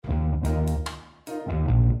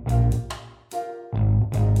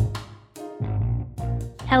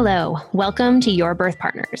Hello, welcome to Your Birth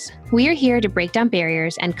Partners. We are here to break down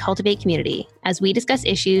barriers and cultivate community as we discuss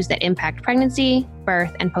issues that impact pregnancy,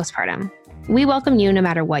 birth, and postpartum. We welcome you no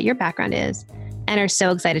matter what your background is and are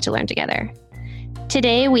so excited to learn together.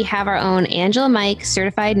 Today, we have our own Angela Mike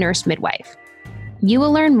certified nurse midwife. You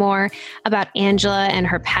will learn more about Angela and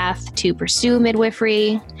her path to pursue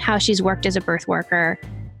midwifery, how she's worked as a birth worker,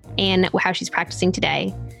 and how she's practicing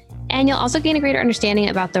today. And you'll also gain a greater understanding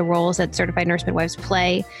about the roles that certified nurse midwives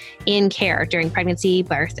play in care during pregnancy,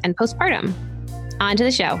 birth, and postpartum. On to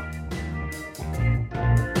the show.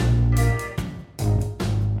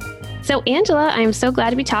 So, Angela, I'm so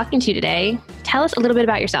glad to be talking to you today. Tell us a little bit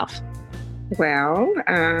about yourself. Well,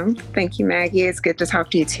 thank you, Maggie. It's good to talk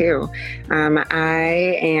to you too.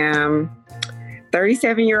 I am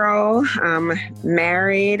 37-year-old,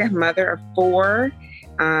 married, mother of 4.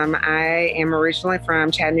 I am originally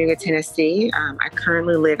from Chattanooga, Tennessee. I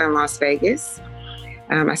currently live in Las Vegas.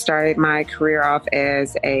 I started my career off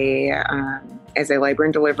as a labor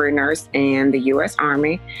and delivery nurse in the U.S.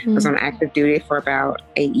 Army. I was on active duty for about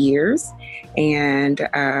 8 years and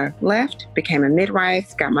left, became a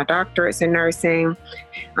midwife, got my doctorates in nursing.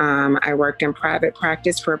 I worked in private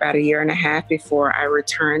practice for about 1.5 years before I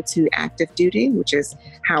returned to active duty, which is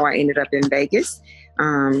how I ended up in Vegas.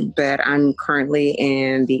 But I'm currently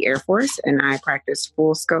in the Air Force and I practice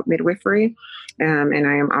full scope midwifery. And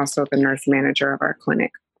I am also the nurse manager of our clinic.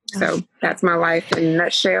 So that's my life in a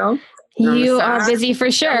nutshell. You are busy for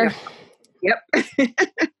sure. Yep.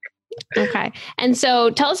 Okay. And so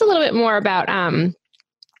tell us a little bit more about,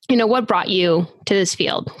 what brought you to this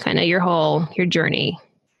field, kind of your journey.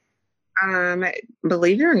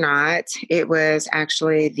 Believe it or not, it was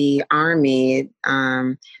actually the Army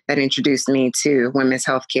that introduced me to women's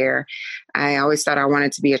healthcare. I always thought I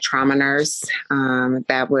wanted to be a trauma nurse.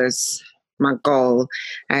 That was my goal.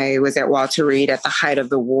 I was at Walter Reed at the height of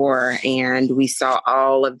the war, and we saw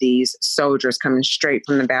all of these soldiers coming straight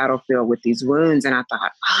from the battlefield with these wounds. And I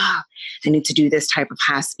thought, I need to do this type of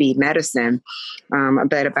high-speed medicine.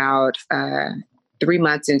 But about 3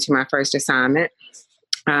 months into my first assignment,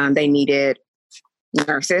 they needed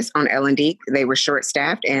nurses on L&D. They were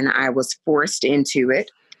short-staffed, and I was forced into it.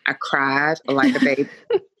 I cried like a baby.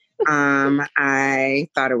 I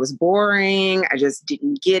thought it was boring. I just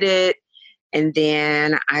didn't get it. And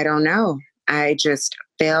then, I don't know, I just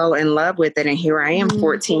fell in love with it. And here I am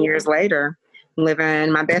 14 years later,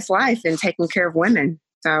 living my best life and taking care of women.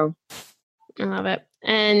 So I love it.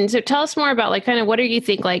 And so tell us more about what do you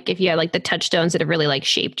think, if you had the touchstones that have really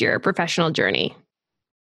shaped your professional journey?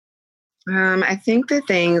 I think the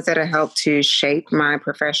things that have helped to shape my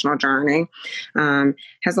professional journey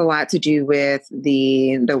has a lot to do with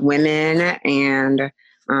the women and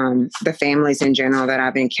the families in general that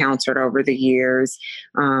I've encountered over the years.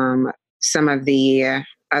 Some of the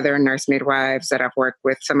other nurse midwives that I've worked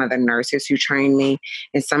with, some of the nurses who trained me,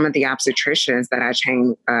 and some of the obstetricians that I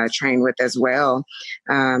trained with as well.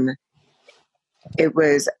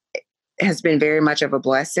 It has been very much of a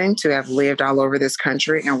blessing to have lived all over this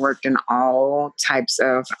country and worked in all types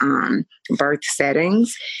of birth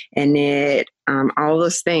settings. And all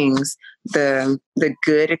those things, the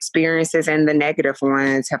good experiences and the negative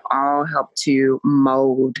ones have all helped to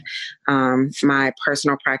mold my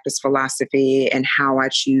personal practice philosophy and how I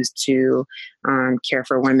choose to care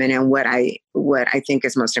for women and what I think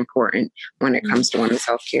is most important when it comes to women's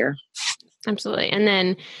health care. Absolutely. And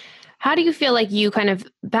then how do you feel like you kind of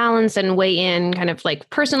balance and weigh in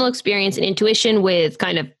personal experience and intuition with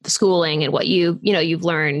kind of schooling and what you've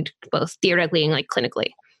learned both theoretically and clinically?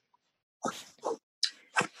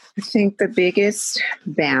 I think the biggest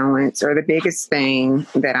balance or the biggest thing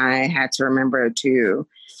that I had to remember to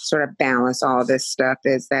sort of balance all this stuff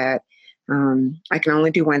is that I can only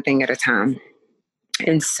do one thing at a time.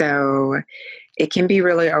 And so it can be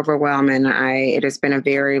really overwhelming. It has been a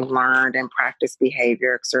very learned and practiced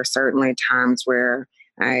behavior, because there are certainly times where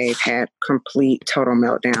I've had complete total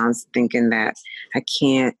meltdowns thinking that I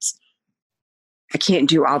can't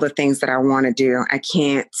do all the things that I want to do. I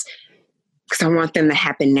can't, because I want them to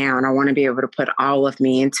happen now and I want to be able to put all of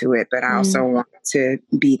me into it. But I also want to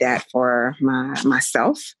be that for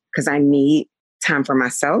myself, because I need time for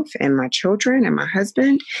myself and my children and my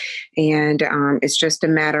husband. And it's just a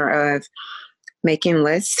matter of making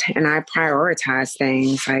lists, and I prioritize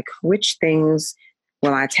things like which things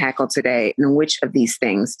will I tackle today and which of these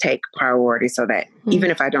things take priority, so that even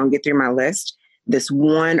if I don't get through my list, this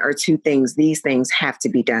 1 or 2 things, these things have to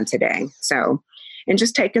be done today. So, and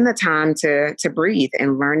just taking the time to breathe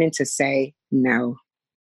and learning to say no.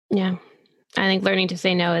 Yeah. I think learning to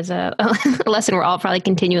say no is a lesson we're all probably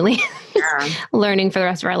continually learning for the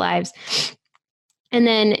rest of our lives. And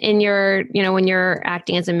then in your, when you're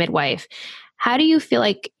acting as a midwife, how do you feel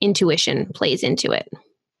like intuition plays into it?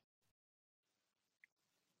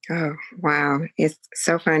 Oh, wow. It's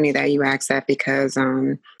so funny that you asked that because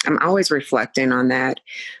I'm always reflecting on that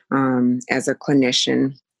as a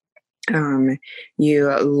clinician. You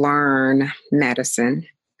learn medicine,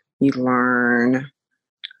 you learn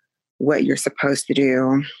what you're supposed to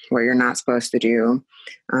do, what you're not supposed to do.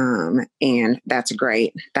 And that's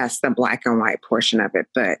great. That's the black and white portion of it.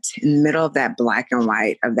 But in the middle of that black and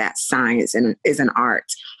white of that science is an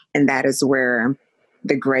art. And that is where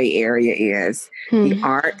the gray area is. The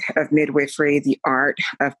art of midwifery, the art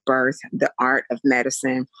of birth, the art of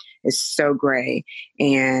medicine is so gray.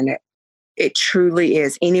 And it truly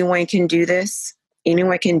is. Anyone can do this.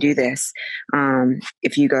 Anyone can do this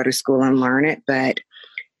if you go to school and learn it. But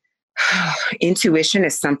intuition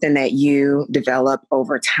is something that you develop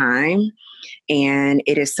over time. And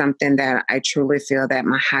it is something that I truly feel that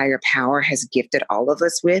my higher power has gifted all of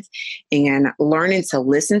us with. And learning to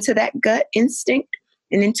listen to that gut instinct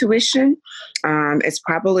and intuition is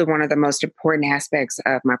probably one of the most important aspects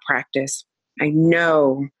of my practice. I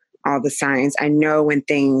know all the signs. I know when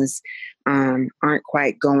things aren't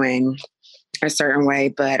quite going a certain way,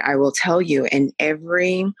 but I will tell you, in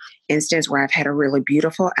every instance where I've had a really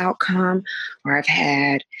beautiful outcome, or I've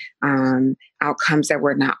had outcomes that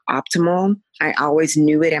were not optimal, I always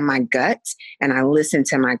knew it in my gut, and I listened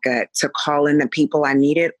to my gut to call in the people I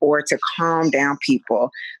needed or to calm down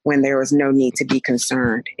people when there was no need to be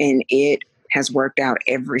concerned. And it has worked out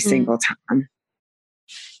every single time.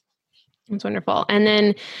 That's wonderful. And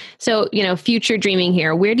then, so, future dreaming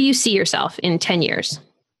here, where do you see yourself in 10 years?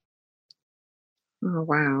 Oh,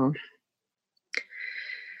 wow.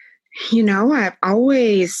 I've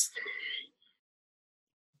always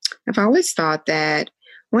thought that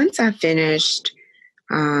once I finished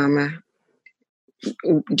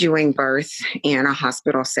doing birth in a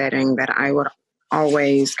hospital setting, that I would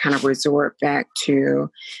always kind of resort back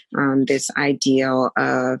to this ideal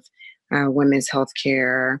of women's health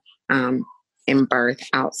care in birth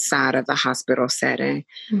outside of the hospital setting.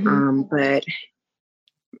 But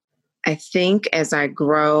I think as I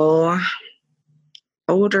grow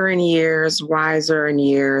older in years, wiser in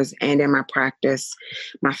years, and in my practice,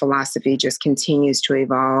 my philosophy just continues to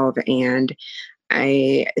evolve. And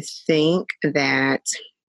I think that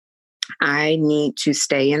I need to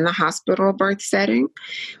stay in the hospital birth setting,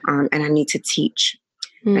 and I need to teach.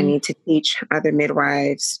 I need to teach other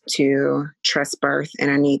midwives to trust birth, and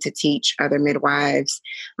I need to teach other midwives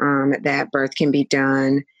that birth can be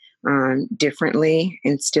done differently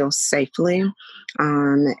and still safely,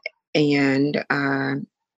 and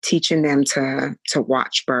teaching them to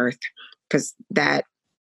watch birth, because that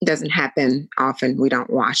doesn't happen often. We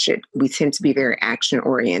don't watch it. We tend to be very action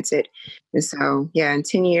oriented. And so, yeah, in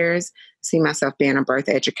 10 years, see myself being a birth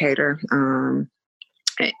educator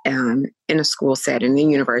in a school setting, in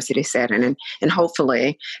a university setting, and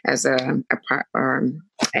hopefully as a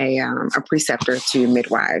preceptor to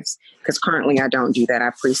midwives. Because currently I don't do that.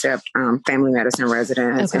 I precept family medicine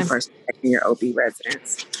residents and first and second year OB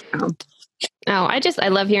residents. I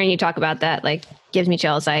love hearing you talk about that. Like, gives me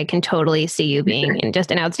chills. I can totally see you being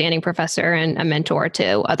just an outstanding professor and a mentor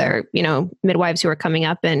to other, midwives who are coming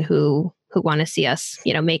up and who want to see us,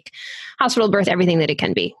 make hospital birth everything that it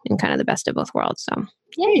can be and kind of the best of both worlds. So,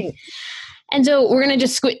 yay. And so we're going to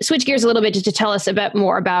just switch gears a little bit just to tell us a bit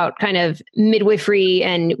more about kind of midwifery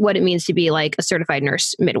and what it means to be like a certified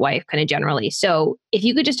nurse midwife kind of generally. So if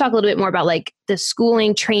you could just talk a little bit more about like the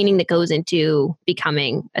schooling training that goes into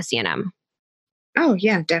becoming a CNM. Oh,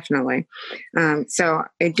 yeah, definitely. So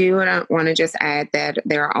I do want to just add that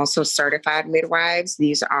there are also certified midwives.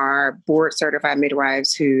 These are board certified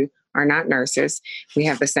midwives who are not nurses. We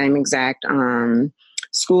have the same exact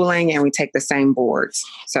schooling and we take the same boards.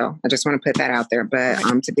 So I just want to put that out there. But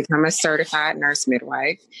to become a certified nurse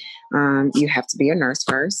midwife, you have to be a nurse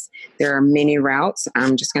first. There are many routes.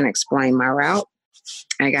 I'm just going to explain my route.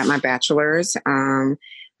 I got my bachelor's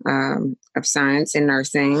of science in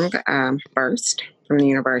nursing first from the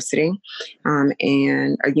university,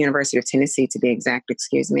 and University of Tennessee to be exact,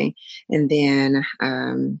 excuse me. And then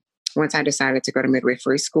once I decided to go to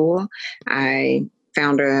midwifery school, I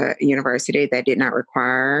found a university that did not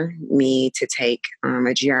require me to take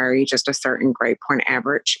a GRE, just a certain grade point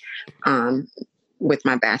average with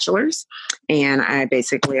my bachelor's. And I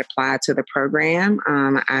basically applied to the program.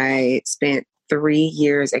 I spent 3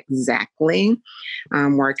 years exactly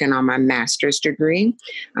working on my master's degree.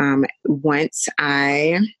 Once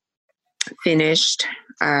I finished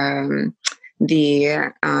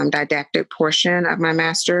the didactic portion of my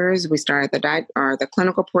master's. We started the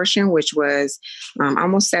clinical portion, which was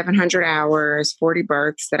almost 700 hours, 40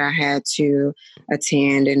 births that I had to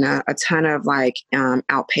attend, and a ton of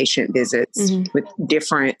outpatient visits with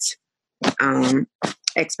different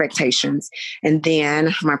expectations. And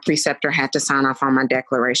then my preceptor had to sign off on my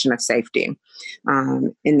declaration of safety.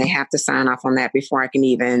 And they have to sign off on that before I can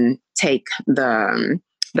even take the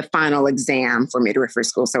final exam for midwifery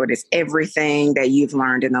school. So it is everything that you've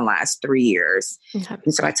learned in the last 3 years. Okay.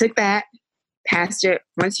 And so I took that, passed it.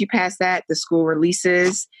 Once you pass that, the school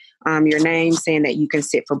releases your name saying that you can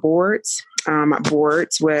sit for boards.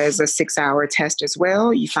 Boards was a 6-hour test as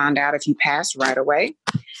well. You find out if you pass right away.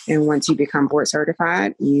 And once you become board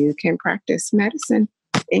certified, you can practice medicine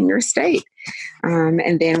in your state.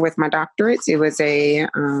 And then with my doctorates, it was a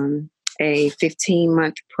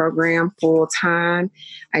 15-month program full time.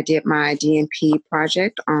 I did my DNP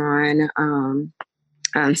project on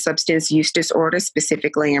substance use disorder,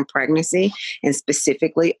 specifically in pregnancy and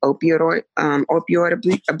specifically opioid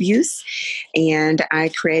abuse. And I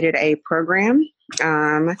created a program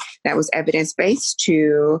that was evidence-based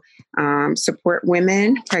to support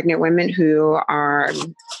pregnant women who are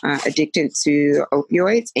addicted to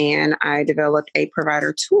opioids. And I developed a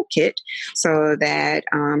provider toolkit so that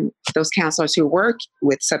those counselors who work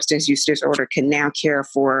with substance use disorder can now care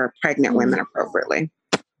for pregnant women appropriately.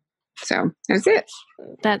 So that's it.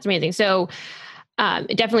 That's amazing. So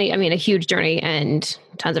definitely, a huge journey and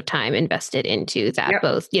tons of time invested into that,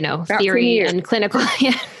 both, about theory and clinical.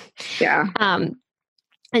 Yeah.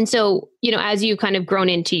 And so, as you kind of grown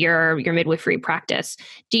into your midwifery practice,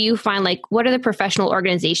 do you find what are the professional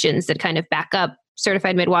organizations that kind of back up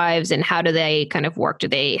certified midwives, and how do they kind of work?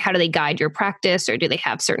 How do they guide your practice, or do they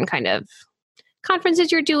have certain kind of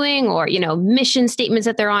conferences you're doing, or, mission statements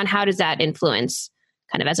that they're on? How does that influence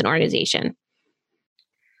kind of as an organization?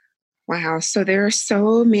 Wow. So there are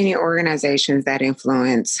so many organizations that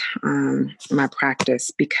influence my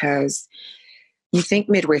practice, because you think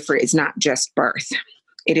midwifery is not just birth.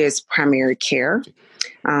 It is primary care.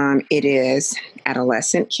 It is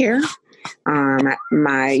adolescent care.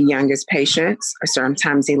 My youngest patients are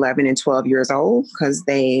sometimes 11 and 12 years old because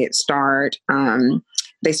they start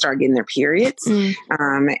getting their periods.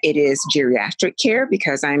 It is geriatric care,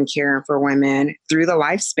 because I'm caring for women through the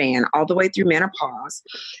lifespan, all the way through menopause.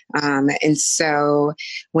 And so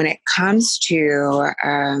when it comes to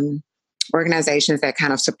organizations that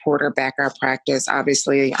kind of support or back our practice,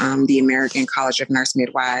 obviously the American College of Nurse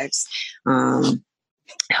Midwives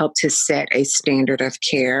help to set a standard of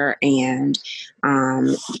care and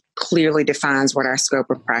clearly defines what our scope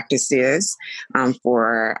of practice is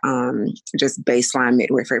for just baseline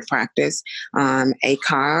midwifery practice.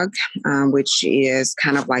 ACOG, which is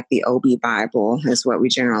kind of like the OB Bible, is what we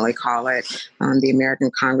generally call it, the American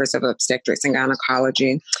Congress of Obstetrics and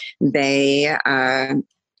Gynecology. They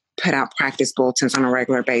put out practice bulletins on a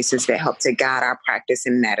regular basis that help to guide our practice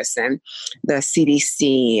in medicine. The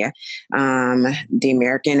CDC, the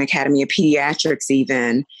American Academy of Pediatrics,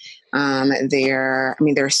 even.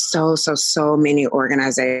 There's so many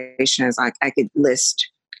organizations. I could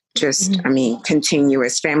list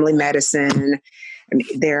continuous family medicine.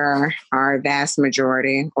 There are a vast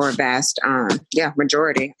majority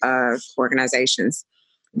of organizations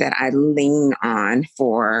that I lean on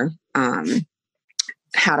for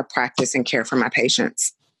how to practice and care for my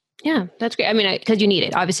patients. Yeah, that's great. Because you need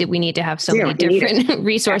it. Obviously, we need to have so many different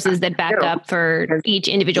resources that back up for each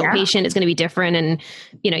individual patient. Is going to be different, and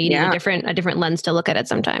you need a different lens to look at it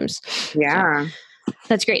sometimes. Yeah. So,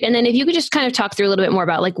 that's great. And then if you could just kind of talk through a little bit more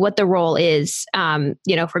about what the role is, for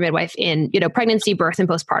midwife in, pregnancy, birth, and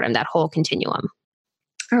postpartum, that whole continuum.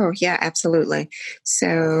 Oh, yeah, absolutely.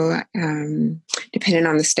 So depending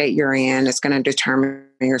on the state you're in, it's going to determine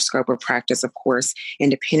your scope of practice, of course, and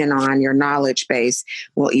depending on your knowledge base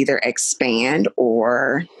will either expand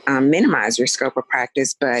or minimize your scope of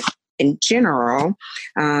practice. But in general,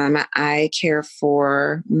 I care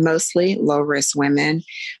for mostly low-risk women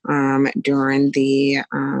during the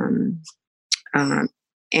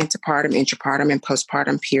antepartum, intrapartum, and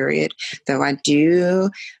postpartum period, though I do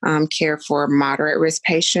care for moderate risk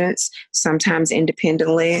patients, sometimes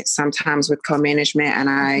independently, sometimes with co-management, and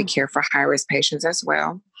I care for high risk patients as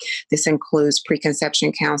well. This includes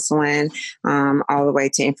preconception counseling, all the way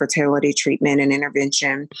to infertility treatment and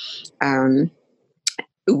intervention.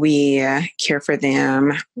 We care for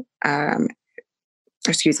them.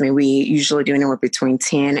 We usually do anywhere between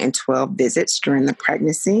 10 and 12 visits during the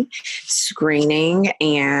pregnancy, screening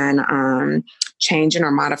and changing or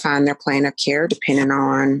modifying their plan of care depending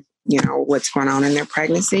on, what's going on in their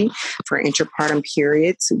pregnancy. For intrapartum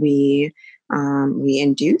periods, we we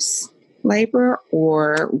induce labor,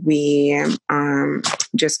 or we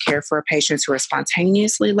just care for patients who are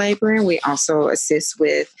spontaneously laboring. We also assist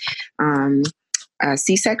with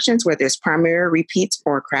C-sections where there's primary, repeats,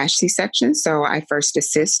 or crash C-sections. So I first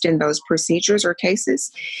assist in those procedures or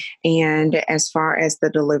cases. And as far as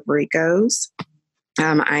the delivery goes,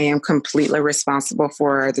 I am completely responsible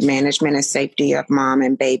for the management and safety of mom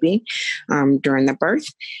and baby during the birth,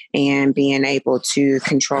 and being able to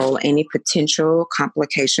control any potential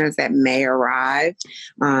complications that may arrive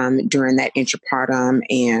during that intrapartum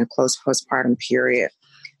and close postpartum period.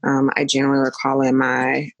 I generally will call in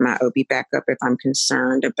my OB backup if I'm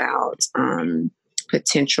concerned about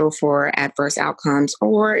potential for adverse outcomes,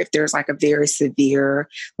 or if there's like a very severe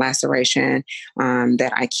laceration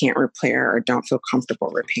that I can't repair or don't feel comfortable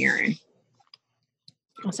repairing.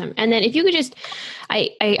 Awesome. And then if you could just,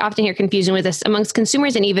 I often hear confusion with this amongst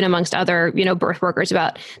consumers and even amongst other, birth workers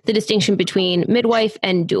about the distinction between midwife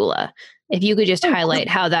and doula. If you could just highlight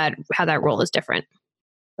how that role is different.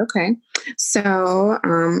 Okay. So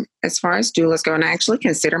as far as doulas go, and I actually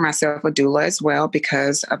consider myself a doula as well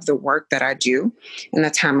because of the work that I do and the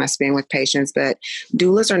time I spend with patients, but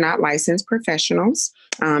doulas are not licensed professionals.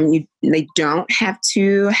 They don't have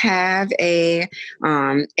to have any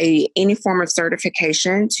form of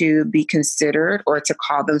certification to be considered or to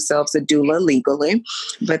call themselves a doula legally,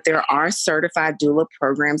 but there are certified doula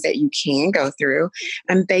programs that you can go through.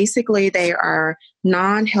 And basically they are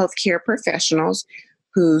non-healthcare professionals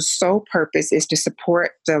whose sole purpose is to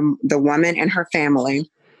support the woman and her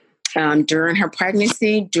family during her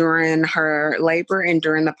pregnancy, during her labor, and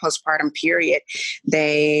during the postpartum period.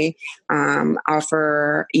 They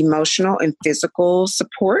offer emotional and physical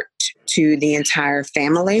support to the entire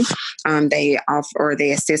family. They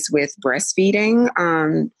assist with breastfeeding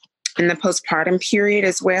in the postpartum period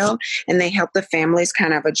as well, and they help the families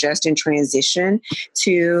kind of adjust and transition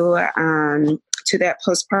to that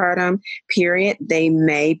postpartum period. They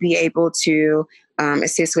may be able to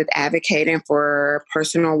assist with advocating for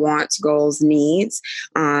personal wants, goals, needs,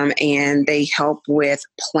 and they help with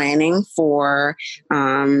planning for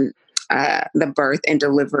the birth and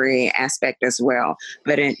delivery aspect as well.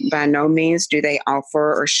 But by no means do they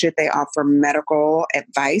offer or should they offer medical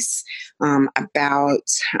advice about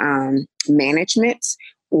management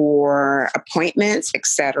or appointments,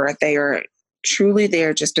 etc. They are truly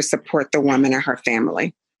there just to support the woman and her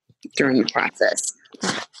family during the process.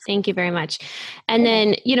 Thank you very much. And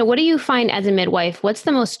then, what do you find as a midwife? What's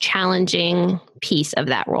the most challenging piece of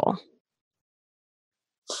that role?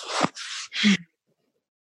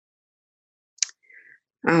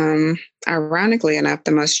 Ironically enough,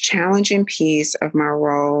 the most challenging piece of my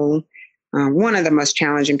role, one of the most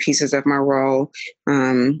challenging pieces of my role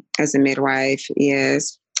as a midwife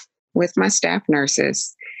is with my staff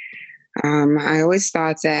nurses. I always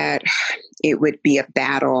thought that it would be a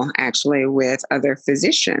battle actually with other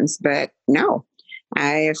physicians, but no.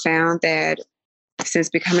 I have found that since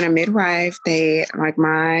becoming a midwife, they, like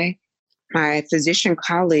my physician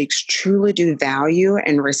colleagues, truly do value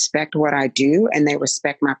and respect what I do, and they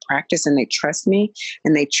respect my practice, and they trust me,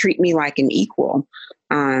 and they treat me like an equal.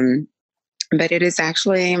 But it is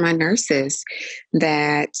actually my nurses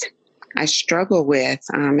that I struggle with,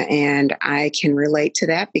 and I can relate to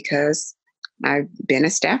that because I've been a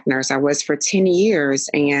staff nurse. I was for 10 years,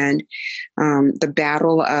 and the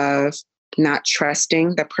battle of not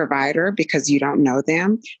trusting the provider because you don't know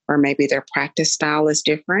them, or maybe their practice style is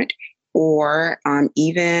different, or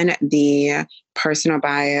even the personal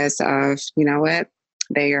bias of,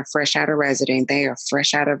 they are fresh out of residing, they are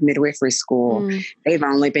fresh out of midwifery school. They've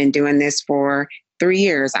only been doing this for 3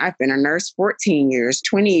 years. I've been a nurse 14 years,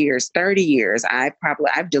 20 years, 30 years.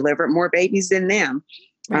 I've delivered more babies than them.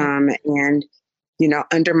 Right. And,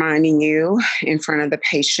 undermining you in front of the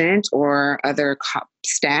patient or other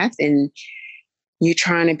staff, and you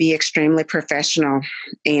trying to be extremely professional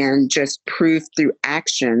and just prove through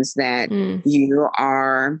actions that you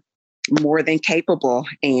are more than capable,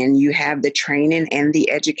 and you have the training and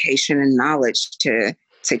the education and knowledge to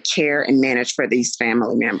care and manage for these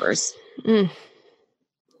family members.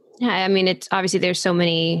 Yeah, I mean, it's obviously there's so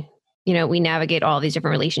many, we navigate all these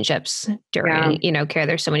different relationships during, care.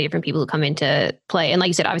 There's so many different people who come into play. And like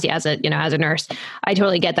you said, obviously as a nurse, I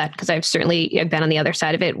totally get that because I've been on the other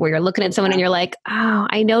side of it where you're looking at someone and you're like, oh,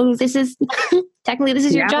 I know this is technically this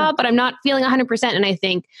is your job, but I'm not feeling 100%. And I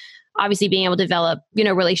think obviously being able to develop,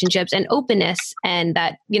 relationships and openness, and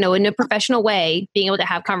that, in a professional way, being able to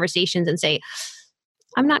have conversations and say,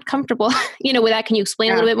 I'm not comfortable, with that. Can you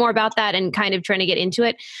explain a little bit more about that, and kind of trying to get into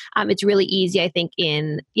it? It's really easy, I think,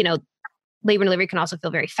 in, labor and delivery can also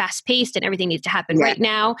feel very fast paced and everything needs to happen right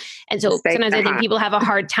now. And so sometimes I think people have a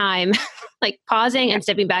hard time like pausing and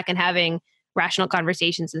stepping back and having rational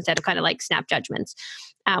conversations instead of kind of like snap judgments,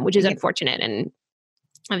 which is unfortunate. And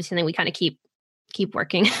obviously then we kind of keep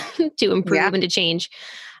working to improve and to change.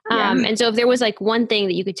 And so if there was like one thing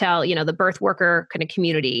that you could tell, the birth worker kind of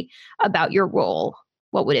community about your role,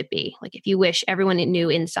 what would it be? Like if you wish everyone knew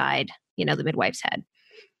inside, the midwife's head.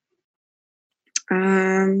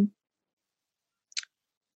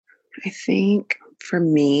 I think for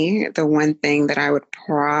me, the one thing that I would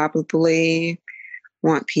probably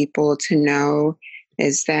want people to know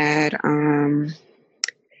is that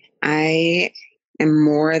I am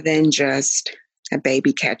more than just a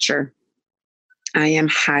baby catcher. I am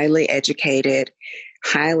highly educated,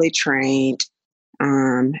 highly trained,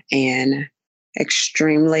 and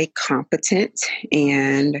extremely competent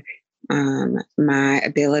in my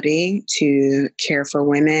ability to care for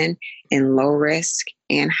women in low risk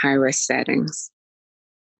and high risk settings.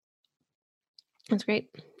 That's great.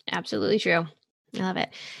 Absolutely true. I love it.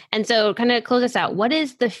 And so kind of close us out. What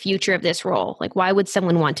is the future of this role? Like, why would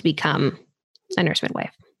someone want to become a nurse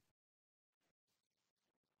midwife?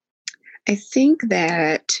 I think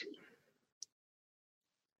that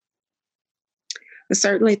I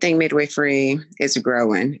certainly think midwifery is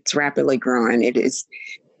growing. It's rapidly growing. It is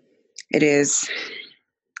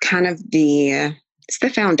kind of it's the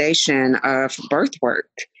foundation of birth work,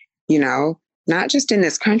 not just in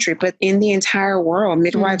this country, but in the entire world.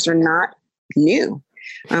 Midwives are not new.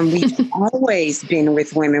 We've always been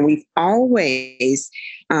with women. We've always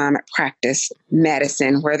practiced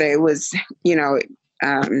medicine, whether it was,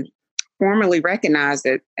 formally recognized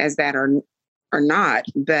as that or not.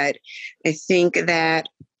 But I think that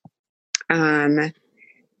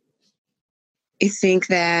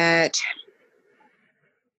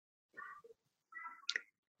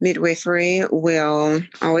midwifery will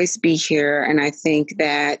always be here. And I think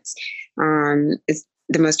that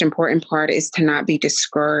the most important part is to not be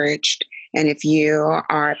discouraged. And if you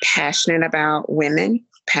are passionate about women,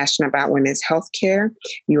 passionate about women's healthcare,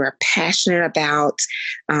 you are passionate about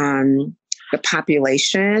the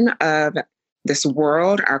population of this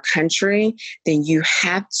world, our country, then you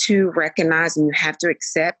have to recognize and you have to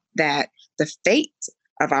accept that the fate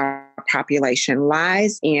of our population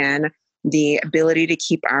lies in the ability to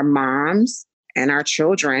keep our moms and our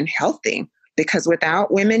children healthy. Because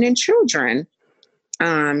without women and children,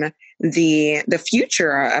 the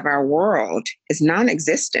future of our world is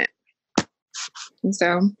non-existent. And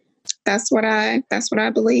so that's what I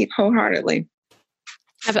believe wholeheartedly.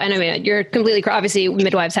 I mean, you're completely, obviously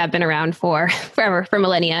midwives have been around for forever, for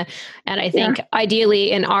millennia. And I think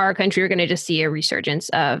ideally in our country, we're going to just see a resurgence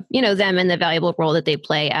of, them and the valuable role that they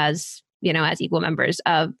play as equal members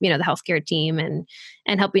of, the healthcare team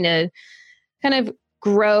and helping to kind of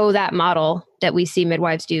grow that model that we see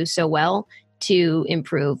midwives do so well to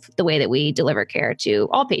improve the way that we deliver care to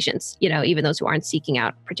all patients, even those who aren't seeking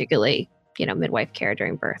out particularly, midwife care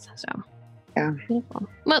during birth. So. Yeah. Beautiful.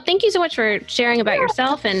 Well, thank you so much for sharing about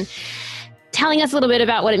yourself and telling us a little bit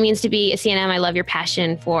about what it means to be a CNM. I love your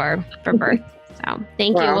passion for birth. So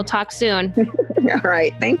thank you. We'll talk soon. All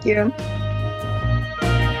right. Thank you.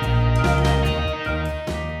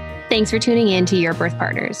 Thanks for tuning in to Your Birth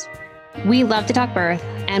Partners. We love to talk birth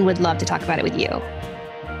and would love to talk about it with you.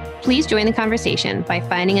 Please join the conversation by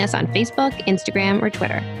finding us on Facebook, Instagram, or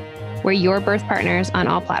Twitter. We're Your Birth Partners on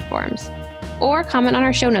all platforms. Or comment on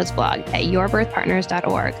our show notes blog at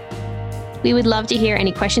yourbirthpartners.org. We would love to hear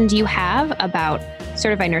any questions you have about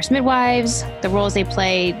certified nurse midwives, the roles they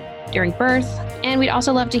play during birth, and we'd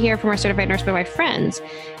also love to hear from our certified nurse midwife friends.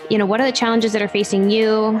 What are the challenges that are facing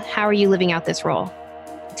you? How are you living out this role?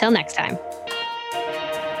 Until next time.